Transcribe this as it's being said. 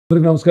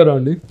అందరికీ నమస్కారం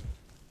అండి.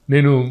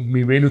 నేను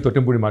మీ వేణు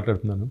తొట్టెంపూడి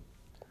మాట్లాడుతున్నాను.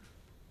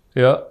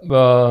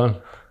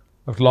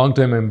 After long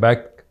time I'm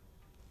back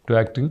to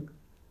acting.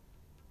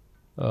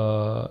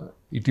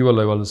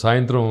 ఇవాళ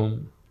సాయంత్రం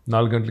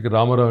 4 గంటలకి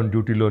రామారావు ఆన్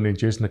డ్యూటీలో నేను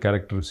చేసిన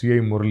క్యారెక్టర్ సిఐ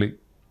మురళి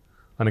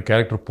అనే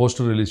క్యారెక్టర్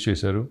పోస్టర్ రిలీజ్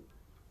చేశారు.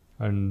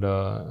 అండ్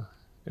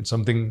ఇట్స్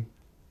సంథింగ్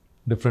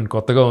డిఫరెంట్,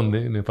 కొత్తగా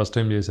ఉంది. నేను ఫస్ట్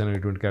టైం చేశాను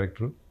ఇటువంటి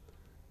క్యారెక్టర్.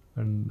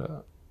 అండ్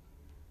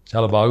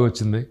చాలా బాగా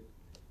వచ్చింది.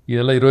 ఈ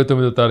నెల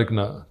 29వ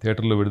తారీఖున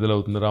థియేటర్లో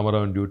విడుదలవుతుంది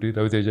రామారావు ఆన్ డ్యూటీ,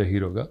 రవితేజ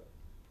హీరోగా.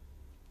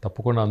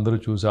 తప్పకుండా అందరూ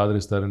చూసి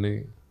ఆదరిస్తారని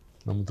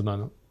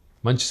నమ్ముతున్నాను.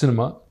 మంచి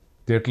సినిమా,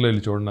 థియేటర్లో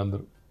వెళ్ళి చూడండి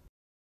అందరూ.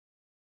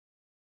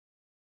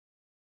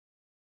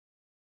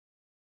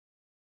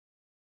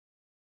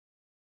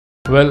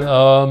 Well,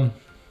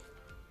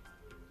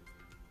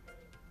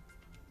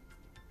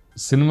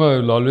 cinema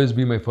will always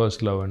be my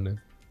first love అండి.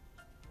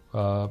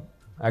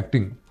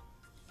 Acting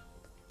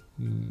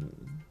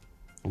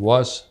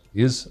was,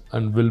 is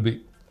and will be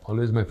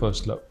always my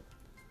first love.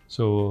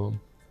 So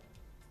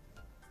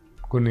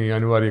కొన్ని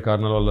అనివార్య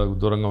కారణాల వల్ల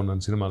దూరంగా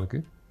ఉన్నాను సినిమాలకి.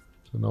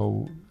 సో నా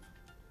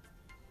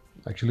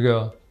యాక్చువల్గా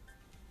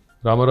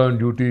రామారావు ఆన్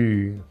డ్యూటీ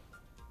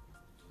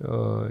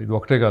ఇది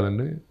ఒకటే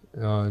కాదండి,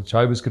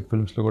 చాయ్ బిస్కెట్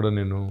ఫిల్మ్స్లో కూడా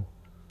నేను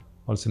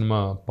వాళ్ళ సినిమా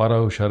పారా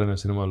హుషార్ అనే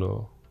సినిమాలో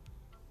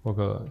ఒక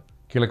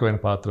కీలకమైన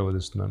పాత్ర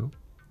వహిస్తున్నాను.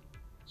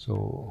 So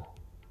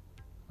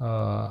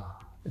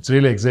it's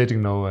really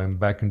exciting now I'm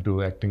back in to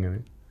acting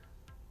అని.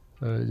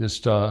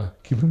 Just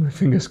keeping my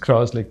fingers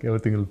crossed, like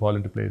everything will fall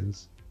into places.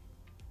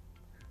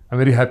 I'm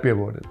very happy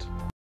about it.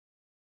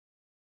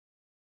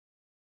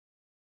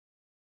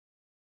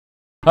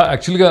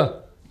 Actually,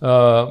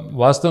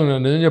 వాస్తవం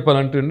నిజం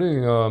చెప్పాలంటే అండి,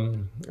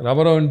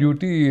 Ramarao on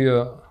duty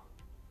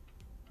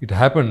it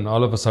happened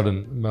all of a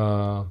sudden.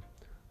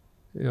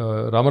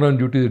 Ramarao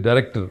on duty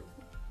director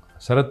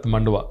Sarath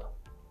Mandwa.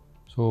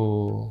 So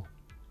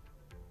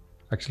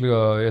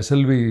యాక్చువల్గా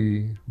SLV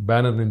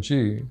banner నుంచి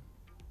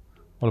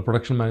వాళ్ళ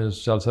production managers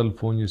చాలాసార్లు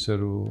phone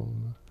చేశారు.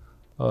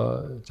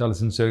 చాలా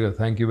సిన్సియర్గా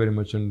థ్యాంక్ యూ వెరీ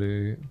మచ్ అండి,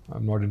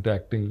 ఐఎమ్ నాట్ ఇంటూ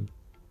యాక్టింగ్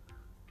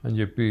అని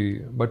చెప్పి,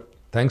 but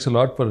thanks a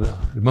lot for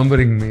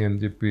remembering మీ అని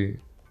చెప్పి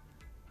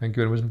థ్యాంక్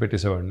యూ వెరీ మచ్ అని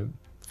పెట్టేసేవాడిని,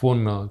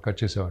 ఫోన్ కట్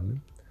చేసేవాడిని.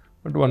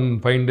 But one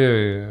fine day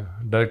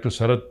director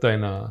Sarath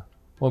ఆయన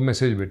ఓ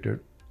మెసేజ్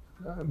పెట్టాడు,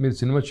 మీరు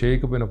సినిమా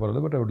చేయకపోయినా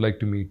పర్వాలేదు, but I would like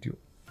to meet you.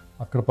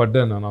 అక్కడ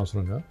పడ్డాను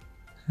అనవసరంగా.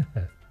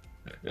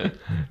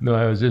 No,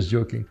 I was just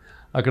joking.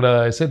 అక్కడ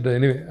ఐ సెడ్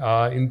ఎనీవే,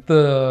 ఇంత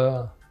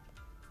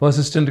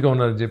పర్సిస్టెంట్గా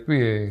ఉన్నారని చెప్పి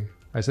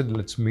I said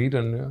let's meet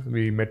and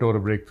we met over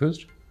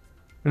breakfast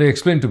and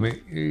explain to me,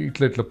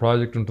 ఇట్లా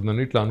ప్రాజెక్ట్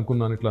ఉంటుందని ఇట్లా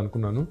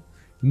అనుకున్నాను,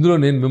 ఇందులో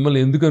నేను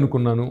మిమ్మల్ని ఎందుకు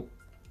అనుకున్నాను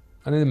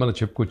అనేది మళ్ళీ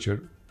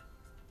చెప్పుకొచ్చాడు.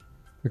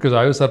 Because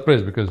I was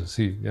surprise, because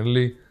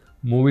generally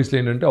మూవీస్లో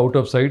ఏంటంటే out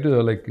of sight,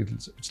 like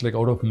it's like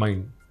out of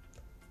mind.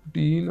 But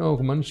ఈయన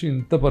ఒక మనిషి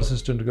ఇంత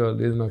పర్సిస్టెంట్గా,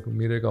 లేదు నాకు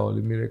మీరే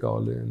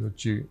కావాలి అని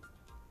వచ్చి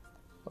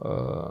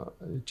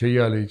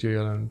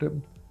చేయాలంటే,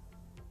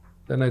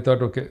 then I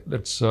thought okay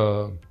let's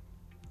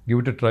give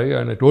it a try.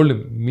 And I told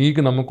him, మీకు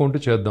నమ్మకం ఉంటే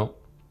చేద్దాం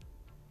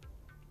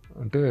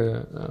అంటే,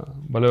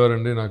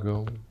 భలేవారండి, నాకు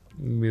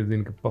మీరు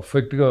దీనికి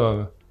పర్ఫెక్ట్గా,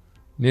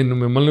 నేను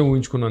మిమ్మల్ని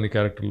ఊహించుకున్నాను ఈ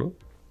క్యారెక్టర్లో,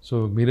 సో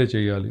మీరే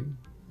చేయాలి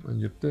అని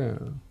చెప్తే,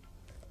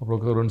 అప్పుడు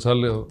ఒక 2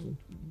 సార్లు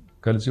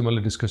కలిసి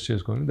మళ్ళీ డిస్కస్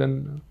చేసుకొని then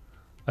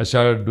I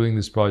started doing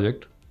this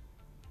project.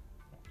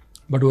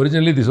 But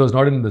originally this was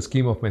not in the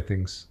scheme of my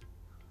things.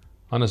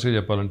 ఆనెస్ట్గా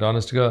చెప్పాలంటే,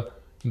 ఆనెస్ట్గా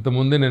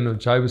ఇంతకుముందే నేను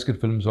చాయ్ బిస్కెట్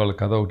ఫిల్మ్స్ వాళ్ళ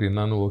కథ ఒకటి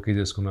విన్నాను, ఓకే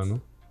చేసుకున్నాను.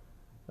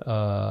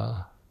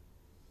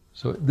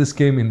 So this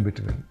came in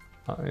between.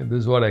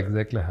 This what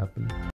exactly happen.